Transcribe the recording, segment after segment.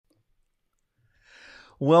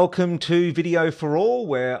Welcome to Video for All,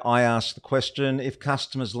 where I ask the question if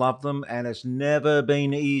customers love them, and it's never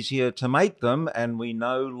been easier to make them, and we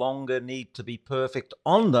no longer need to be perfect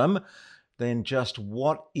on them, then just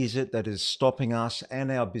what is it that is stopping us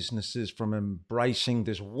and our businesses from embracing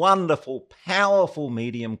this wonderful, powerful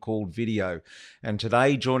medium called video? And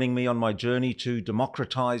today, joining me on my journey to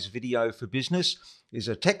democratize video for business is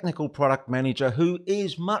a technical product manager who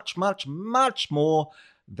is much, much, much more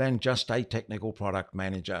than just a technical product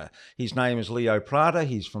manager. His name is Leo Prada.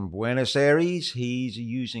 He's from Buenos Aires. He's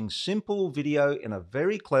using simple video in a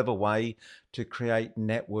very clever way to create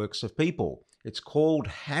networks of people. It's called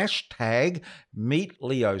hashtag Meet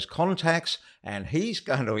Leo's Contacts, and he's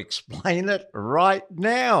going to explain it right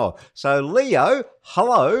now. So, Leo,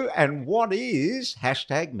 hello, and what is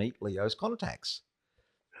hashtag Meet Leo's Contacts?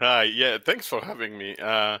 Hi, yeah, thanks for having me.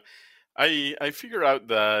 I figure out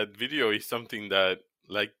that video is something that,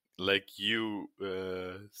 like you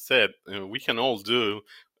said, we can all do.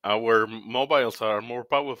 Our mobiles are more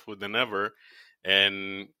powerful than ever,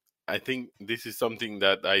 and I think this is something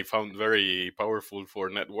that I found very powerful for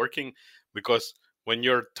networking because when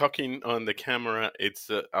you're talking on the camera, it's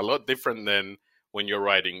a lot different than when you're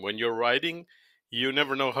writing. When you're writing, you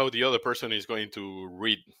never know how the other person is going to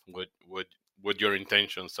read what your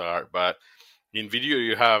intentions are. But in video,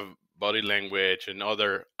 you have body language and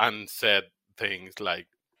other unsaid things like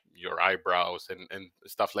your eyebrows and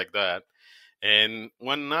stuff like that. And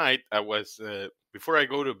one night, I was before I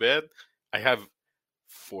go to bed, I have,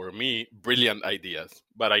 for me, brilliant ideas,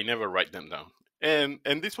 but I never write them down.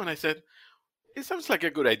 And this one, I said, it sounds like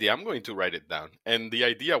a good idea. I'm going to write it down. And the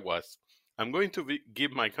idea was, I'm going to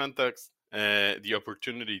give my contacts the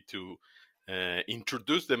opportunity to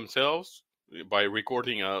introduce themselves by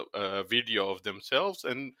recording a video of themselves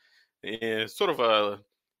and sort of a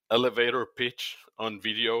elevator pitch on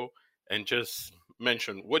video, and just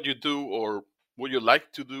mention what you do or what you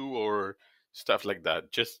like to do or stuff like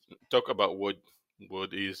that. Just talk about what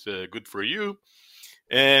is good for you.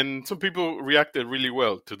 And some people reacted really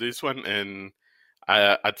well to this one. And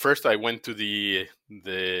at first I went to the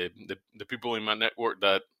people in my network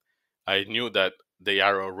that I knew that they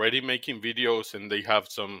are already making videos and they have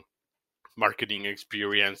some marketing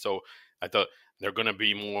experience. So I thought they're gonna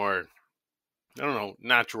be more, I don't know,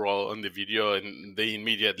 natural on the video, and they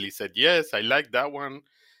immediately said yes, I like that one.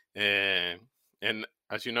 Uh, and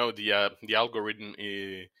as you know, the algorithm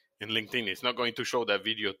in LinkedIn is not going to show that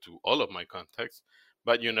video to all of my contacts,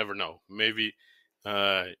 but you never know. Maybe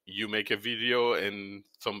you make a video and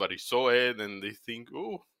somebody saw it and they think,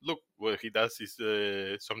 oh, look, what he does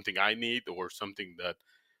is something I need or something that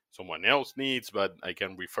someone else needs, but I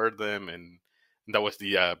can refer them. And that was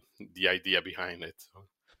the idea behind it. So.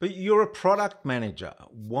 But you're a product manager.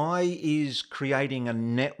 Why is creating a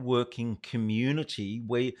networking community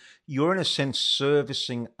where you're, in a sense,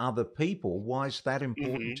 servicing other people? Why is that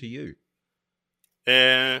important Hmm. to you?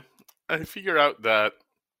 And I figure out that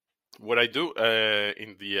what I do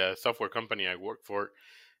in the software company I work for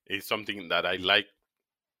is something that I like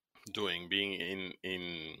doing, being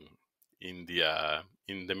in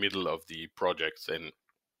the middle of the projects and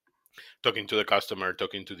talking to the customer,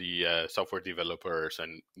 talking to the software developers,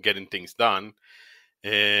 and getting things done.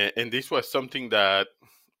 And this was something that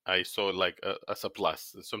I saw like as a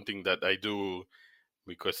plus, something that I do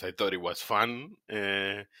because I thought it was fun.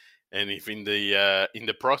 And if in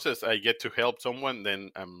the process I get to help someone, then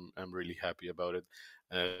I'm really happy about it.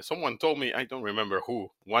 Someone told me, I don't remember who,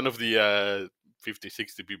 one of the 50,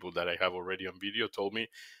 60 people that I have already on video told me,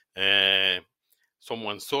 uh,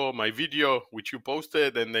 someone saw my video which you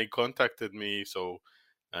posted and they contacted me. So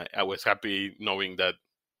I was happy knowing that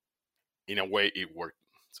in a way it worked.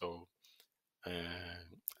 So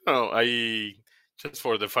no, I just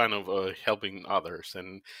for the fun of helping others.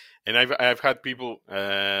 And I've had people.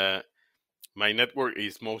 My network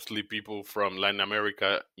is mostly people from Latin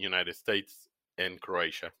America, United States, and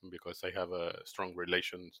Croatia because I have a strong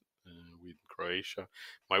relation with Croatia.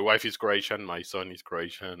 My wife is Croatian, my son is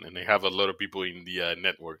Croatian, and I have a lot of people in the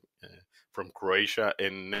network from Croatia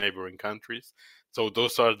and neighboring countries. So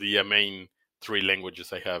those are the main three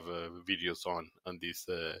languages I have videos on this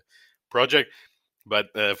project. But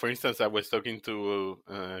for instance, I was talking to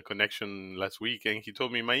Connection last week, and he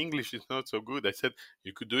told me my English is not so good. I said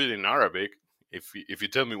you could do it in Arabic if you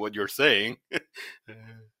tell me what you're saying.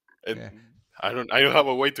 And Yeah. I don't have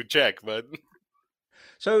a way to check, but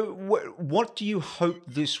So, what do you hope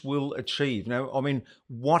this will achieve? Now, I mean,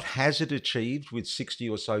 what has it achieved with 60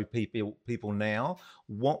 or so people now?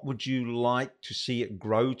 What would you like to see it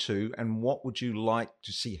grow to, and what would you like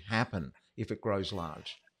to see happen if it grows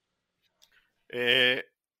large?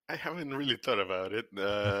 uh, I haven't really thought about it.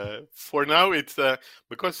 For now, it's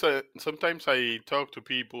because sometimes I talk to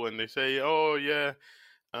people and they say, "Oh yeah,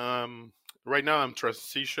 um, right now I'm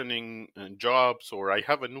transitioning jobs, or I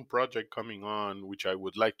have a new project coming on, which I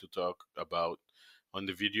would like to talk about on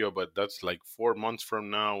the video, but that's like 4 months from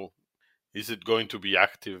now. Is it going to be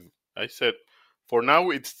active?" I said, "For now,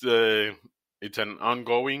 it's an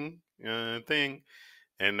ongoing thing,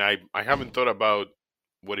 and I haven't thought about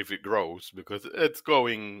what if it grows, because it's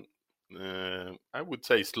going, I would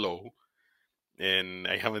say, slow, and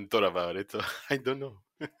I haven't thought about it, so I don't know.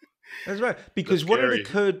 That's right. That's Because scary.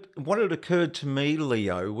 what had occurred to me,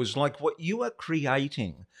 Leo, was like what you are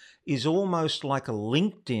creating is almost like a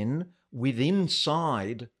LinkedIn with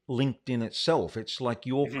inside LinkedIn itself. It's like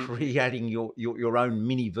you're Mhm. creating your own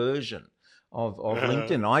mini version of Uh,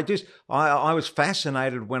 LinkedIn. I was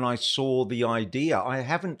fascinated when I saw the idea. I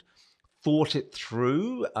haven't thought it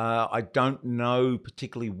through. I don't know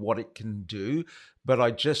particularly what it can do, but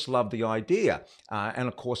I just love the idea. And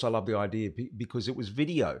of course, I love the idea because it was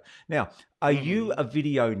video. Now, are you mhm. a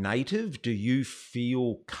video native? Do you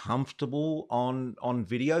feel comfortable on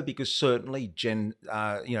video? Because certainly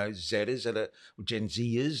Zers that are Gen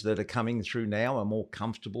Zers that are coming through now are more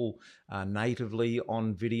comfortable natively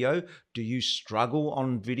on video. Do you struggle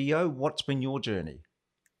on video? What's been your journey?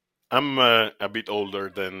 I'm a bit older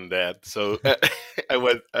than that, so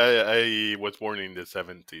I was born in the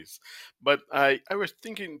 70s. But I was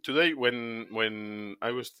thinking today, when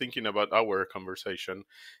I was thinking about our conversation,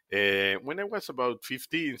 when I was about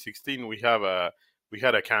 15, 16, we had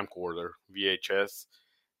a camcorder VHS,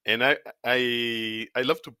 and I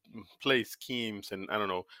love to play schemes, and I don't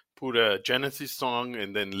know, put a Genesis song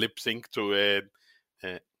and then lip sync to it.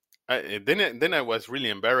 Uh, then I was really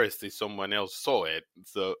embarrassed if someone else saw it.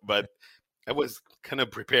 So, but I was kind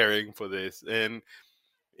of preparing for this, and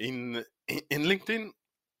in LinkedIn,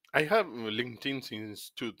 I have LinkedIn since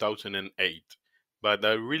 2008, but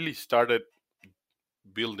I really started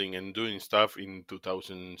building and doing stuff in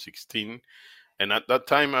 2016. And at that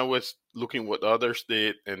time, I was looking what others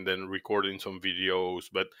did and then recording some videos.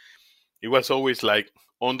 But it was always like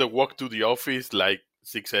on the walk to the office, like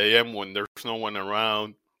 6 a.m. when there's no one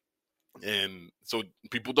around, and so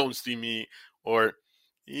people don't see me. Or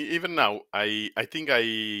even now, I think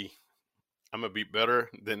I'm a bit better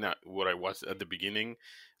than what I was at the beginning,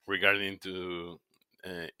 regarding to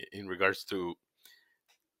in regards to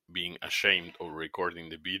being ashamed of recording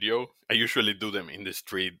the video. I usually do them in the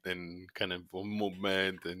street and kind of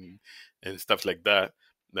movement and stuff like that.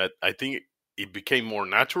 That I think it became more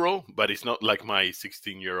natural, but it's not like my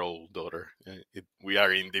 16-year-old daughter. We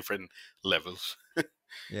are in different levels.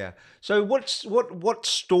 Yeah. So what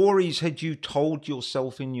stories had you told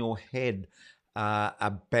yourself in your head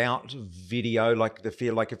about video? Like the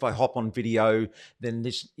fear, like if I hop on video, then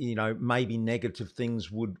this, maybe negative things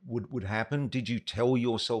would happen. Did you tell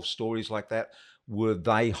yourself stories like that? Were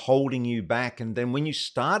they holding you back? And then when you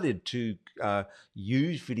started to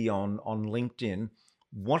use video on LinkedIn,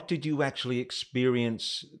 what did you actually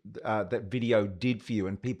experience that video did for you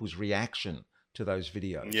and people's reaction to those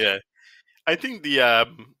videos? Yeah, I think the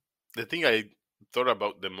thing I thought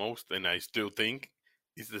about the most, and I still think,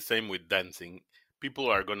 is the same with dancing. People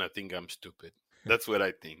are gonna think I'm stupid. That's what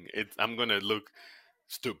I think. I'm gonna look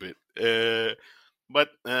stupid. But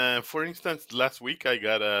for instance, last week I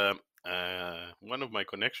got one of my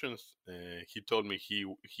connections. He told me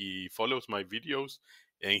he follows my videos,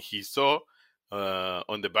 and he saw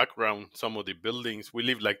on the background some of the buildings. We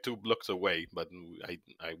live like 2 blocks away, but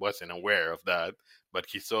I wasn't aware of that. But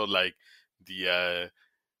he saw like the I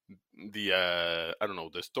don't know,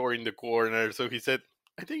 the store in the corner. So he said,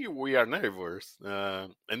 "I think we are neighbors."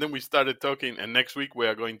 And then we started talking. And next week we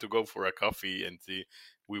are going to go for a coffee and see.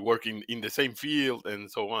 We work in the same field and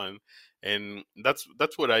so on. And that's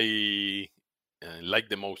what I like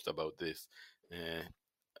the most about this. Uh,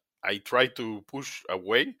 I try to push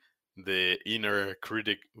away the inner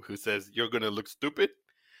critic who says you're gonna look stupid,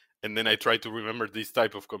 and then I try to remember these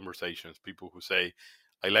type of conversations. People who say,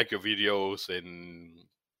 "I like your videos," and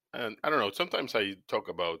I don't know. Sometimes I talk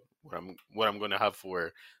about what I'm gonna have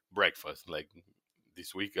for breakfast. Like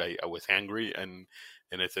this week, I was hungry, and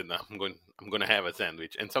I said, "No, I'm gonna have a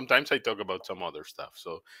sandwich." And sometimes I talk about some other stuff.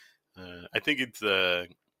 So I think it's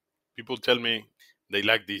people tell me they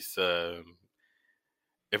like this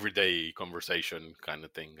everyday conversation kind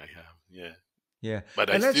of thing I have. Yeah. Yeah, But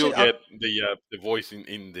I and that's still it. get the voice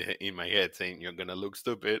in my head saying you're gonna look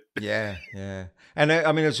stupid. Yeah, yeah, and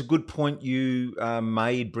I mean it's a good point you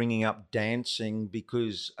made bringing up dancing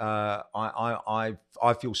because I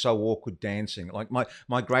feel so awkward dancing. Like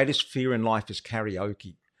my greatest fear in life is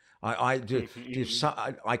karaoke.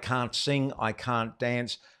 I can't sing, I can't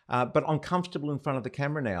dance, but I'm comfortable in front of the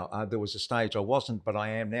camera now. There was a stage I wasn't, but I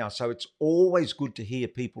am now. So it's always good to hear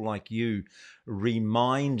people like you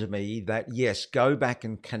remind me that, yes, go back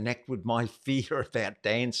and connect with my fear about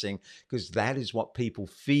dancing, because that is what people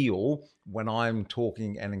feel when I'm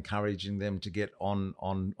talking and encouraging them to get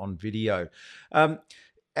on video. Um,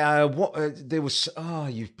 what there was? Oh,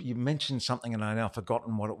 you mentioned something, and I now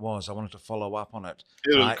forgotten what it was. I wanted to follow up on it.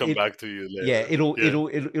 It'll come It back to you Yeah, later. it'll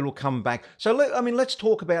Yeah. it'll come back. So let's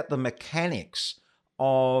talk about the mechanics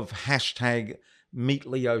of hashtag Meet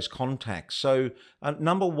Leo's contacts. So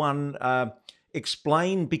number one,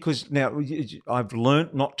 explain, because now I've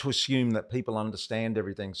learned not to assume that people understand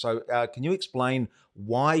everything. So can you explain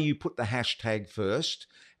why you put the hashtag first,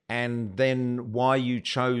 and then why you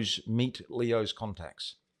chose Meet Leo's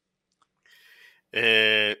contacts?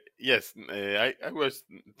 Yes, I was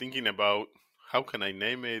thinking about how can I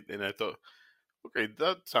name it, and I thought, okay,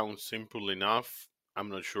 that sounds simple enough. I'm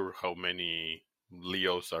not sure how many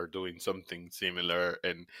Leos are doing something similar,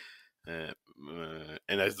 uh,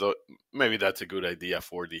 and I thought maybe that's a good idea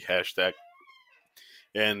for the hashtag.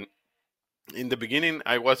 And in the beginning,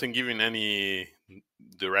 I wasn't given any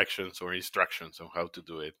directions or instructions on how to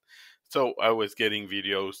do it, so I was getting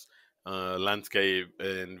videos, landscape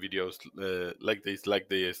and videos like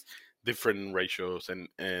this, different ratios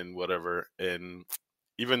and whatever. And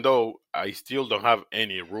even though I still don't have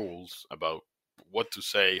any rules about what to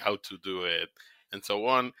say, how to do it, and so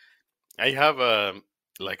on, I have a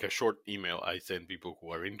like a short email I send people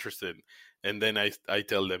who are interested, and then I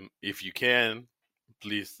tell them, if you can,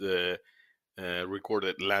 please record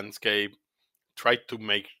a landscape. Try to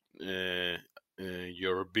make uh,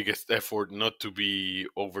 your biggest effort not to be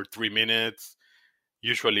over 3 minutes.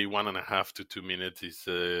 Usually 1.5 to 2 minutes is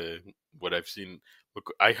what I've seen.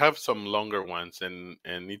 I have some longer ones, and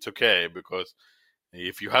it's okay, because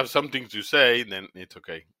if you have something to say, then it's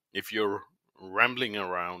okay. If you're rambling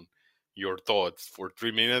around your thoughts for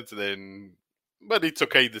 3 minutes, then but it's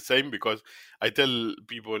okay the same, because I tell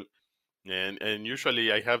people, and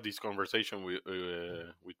usually I have this conversation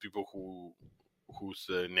with people whose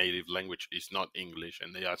native language is not English,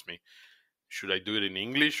 and they ask me, should I do it in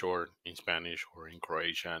English or in Spanish or in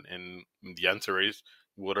Croatian? And the answer is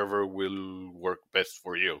whatever will work best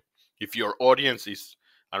for you. If your audience is,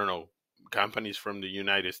 I don't know, companies from the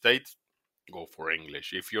United States, go for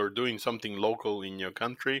English. If you're doing something local in your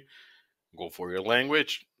country, go for your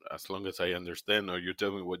language, as long as I understand or you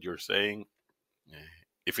tell me what you're saying.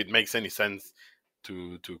 If it makes any sense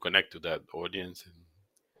to connect to that audience.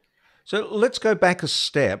 So let's go back a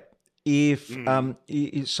step. If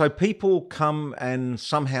Mm. so, people come and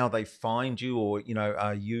somehow they find you, or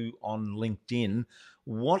are you on LinkedIn?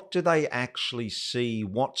 What do they actually see?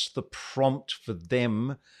 What's the prompt for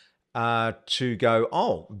them to go?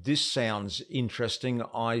 Oh, this sounds interesting.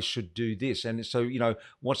 I should do this. And so,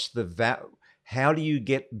 what's the how do you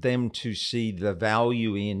get them to see the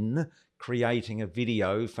value in creating a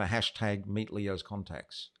video for hashtag Meet Leo's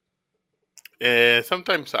contacts?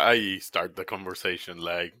 Sometimes I start the conversation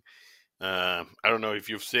like, I don't know if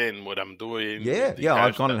you've seen what I'm doing with Yeah, the yeah.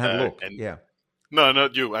 I've gone and had a hashtag, look. and Yeah. no,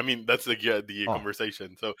 not you. I mean, that's the Oh.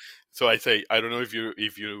 conversation. So I say, I don't know if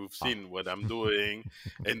you've Oh. seen what I'm doing,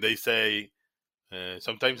 and they say,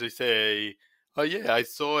 sometimes they say, oh yeah, I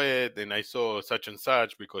saw it, and I saw such and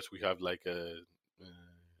such, because we have like uh,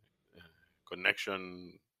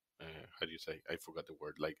 connection. How do you say? I forgot the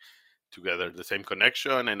word. Like together the same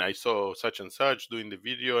connection, and I saw such and such doing the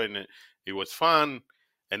video, and it was fun.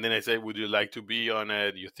 And then I say, would you like to be on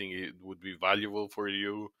it? You think it would be valuable for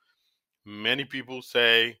you? Many people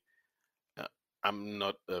say, uh, I'm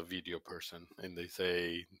not a video person, and they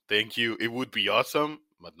say, thank you, it would be awesome,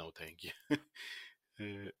 but no thank you.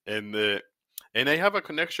 Uh, and uh, and I have a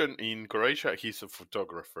connection in Croatia. He's a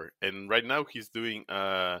photographer, and right now he's doing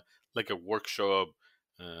like a workshop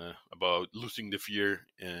about losing the fear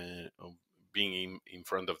of being in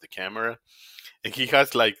front of the camera. And he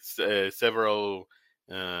has like several.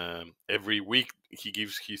 Every week, he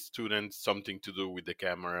gives his students something to do with the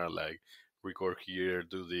camera, like record here,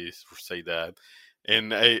 do this, or say that.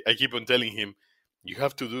 And I keep on telling him, you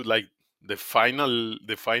have to do like the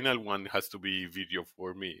final one has to be video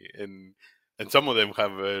for me. And some of them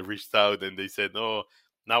have reached out and they said, oh,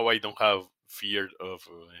 now I don't have fear of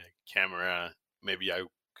camera, maybe I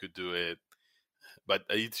could do it. But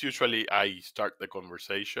it's usually I start the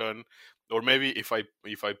conversation, or maybe if I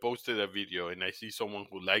posted a video and I see someone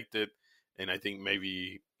who liked it, and I think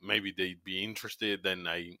maybe they'd be interested, then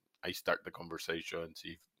I start the conversation and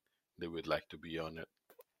see if they would like to be on it.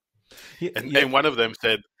 Yeah, and yeah. and one of them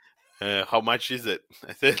said, how much is it?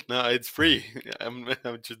 I said, no, it's free. I'm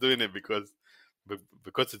just doing it because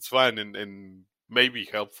it's fun and maybe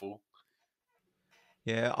helpful.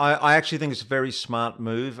 Yeah, I actually think it's a very smart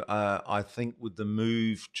move. I think with the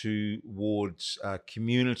move towards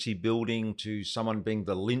community building, to someone being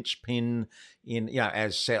the linchpin in,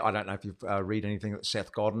 as Seth, I don't know if you've read anything that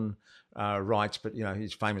Seth Godin writes, but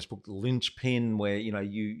his famous book, The Linchpin, where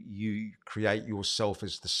you create yourself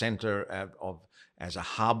as the center of as a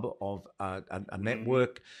hub of a Hmm.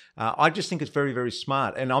 network. I just think it's very, very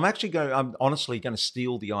smart, and I'm honestly going to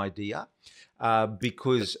steal the idea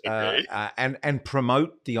because Okay. and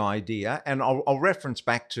promote the idea. And I'll reference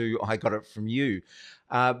back to I got it from you,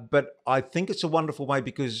 but I think it's a wonderful way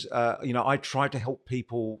because I try to help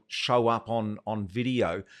people show up on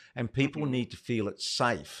video, and people Hmm. need to feel it's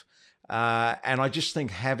safe. And I just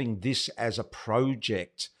think having this as a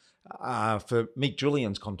project for Meet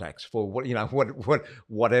Julian's contacts, for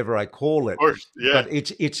whatever I call Of it, course, yeah. but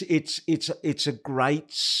it's a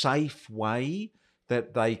great safe way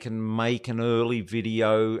that they can make an early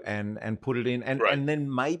video and put it in, Right. and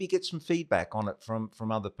then maybe get some feedback on it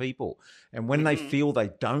from other people. And when they Hmm. feel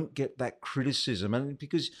they don't get that criticism, and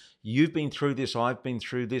because you've been through this, I've been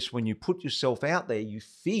through this, when you put yourself out there, you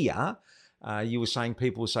fear. You were saying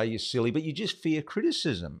people will say you're silly, but you just fear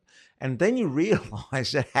criticism. And then you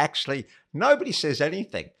realize that actually nobody says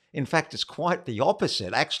anything. In fact, it's quite the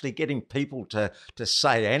opposite. Actually, getting people to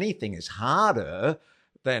say anything is harder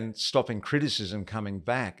than stopping criticism coming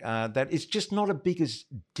back. That it's just not a big as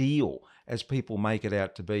deal as people make it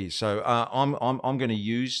out to be. So I'm going to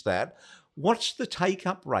use that. What's the take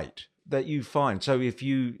up rate that you find? So if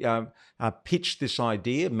you pitch this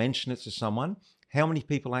idea, mention it to someone, how many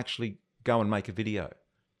people actually go and make a video?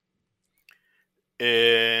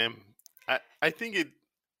 I think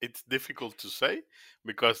it's difficult to say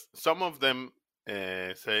because some of them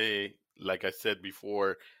say, like I said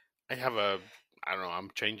before, I have a I don't know, I'm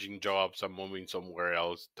changing jobs, I'm moving somewhere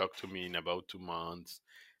else. Talk to me in about 2 months,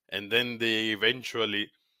 and then they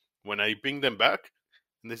eventually, when I bring them back,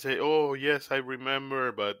 and they say, "Oh yes, I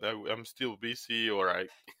remember, but I'm still busy," or I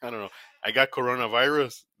don't know, I got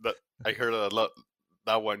coronavirus. That I heard a lot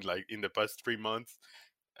that one like in the past 3 months.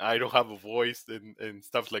 I don't have a voice and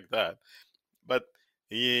stuff like that. But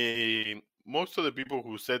most of the people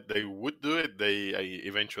who said they would do it, they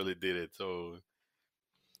eventually did it. So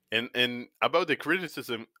and about the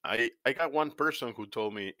criticism, I got one person who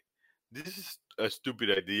told me this is a stupid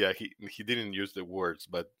idea. He didn't use the words,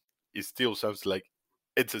 but it still sounds like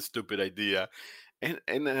it's a stupid idea. And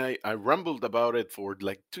I rumbled about it for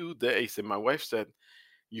like 2 days, and my wife said,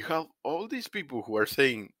 "You have all these people who are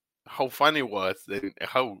saying how funny it was and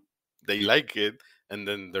how they like it, and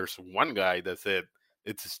then there's one guy that said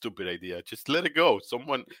it's a stupid idea. Just let it go.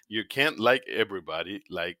 Someone you can't like everybody.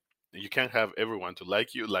 Like you can't have everyone to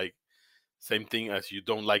like you. Like same thing as you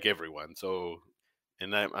don't like everyone. So,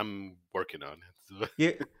 and I'm working on it.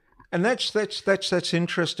 Yeah, and that's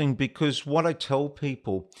interesting because what I tell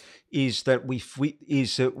people is that we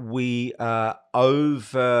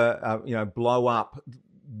over blow up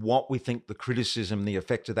what we think the criticism, the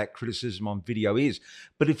effect of that criticism on video is.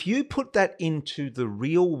 But if you put that into the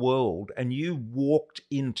real world and you walked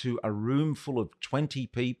into a room full of 20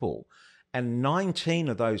 people, and 19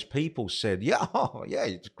 of those people said, "Yeah, oh, yeah,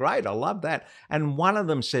 it's great. I love that." And one of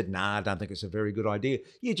them said, "Nah, I don't think it's a very good idea."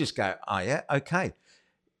 You just go, "Oh, yeah, okay."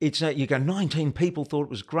 It's you go, 19 people thought it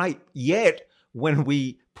was great. Yet when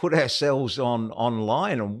we put ourselves on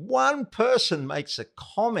online and one person makes a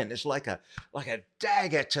comment, it's like a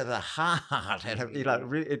dagger to the heart, and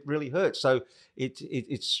Mhm. it really hurts. So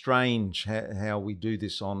it's strange how we do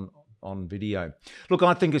this on video. Look,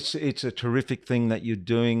 I think it's a terrific thing that you're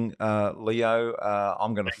doing, Leo.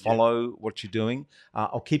 I'm going to Thank you. follow what you're doing.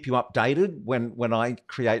 I'll keep you updated when I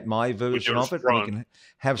create my With version your of it, and we front. can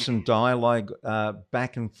have some dialogue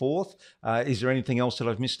back and forth. Is there anything else that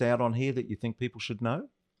I've missed out on here that you think people should know?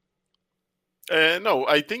 No,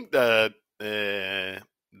 I think that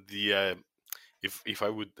the if I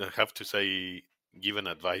would have to say give an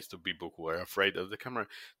advice to people who are afraid of the camera,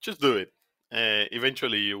 just do it.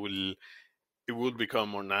 Eventually, it will become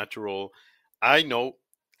more natural. I know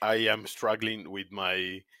I am struggling with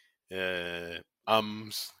my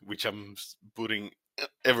which putting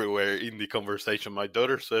everywhere in the conversation. My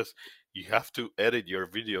daughter says you have to edit your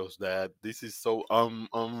videos. That this is so I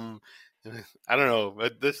don't know,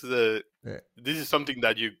 but Yeah. this is something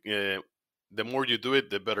that you the more you do it,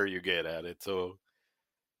 the better you get at it. So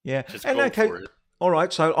Yeah, just and go okay, for it. All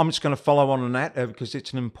right, so I'm just going to follow on that because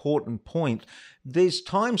it's an important point. There's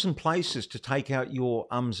times and places to take out your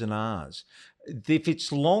ums and ahs. If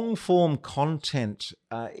it's long form content,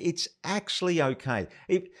 it's actually okay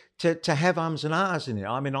to have ums and ahs in it.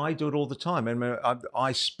 I mean, I do it all the time. And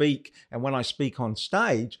I speak, and when I speak on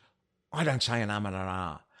stage, I don't say an and an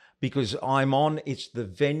ah because I'm on, it's the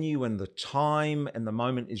venue and the time and the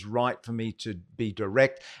moment is right for me to be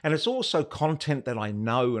direct. And it's also content that I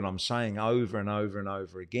know and I'm saying over and over and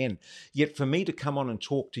over again. Yet for me to come on and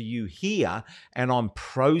talk to you here and I'm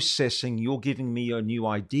processing, you're giving me a new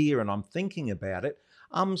idea and I'm thinking about it,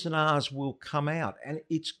 ums and ahs will come out and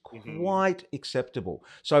it's Hmm. quite acceptable.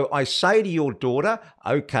 So I say to your daughter,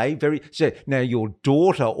 okay, so now your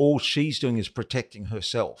daughter, all she's doing is protecting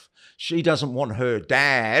herself. She doesn't want her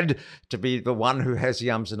dad to be the one who has the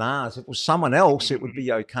ums and ahs. If it was someone else, it would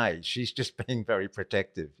be okay. She's just being very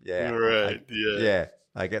protective. Yeah. Right. Yeah. Yeah.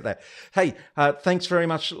 I get that. Hey, thanks very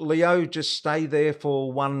much, Leo. Just stay there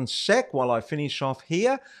for 1 sec while I finish off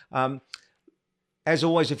here. As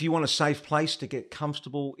always, if you want a safe place to get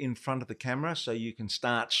comfortable in front of the camera so you can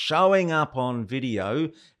start showing up on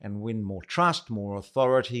video and win more trust, more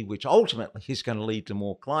authority, which ultimately is going to lead to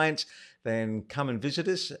more clients, then come and visit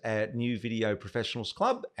us at New Video Professionals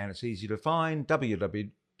Club. And it's easy to find, let me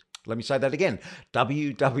say that again,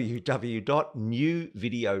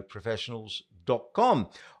 www.newvideoprofessionals.com.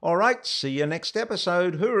 All right, see you next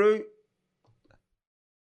episode. Hooroo.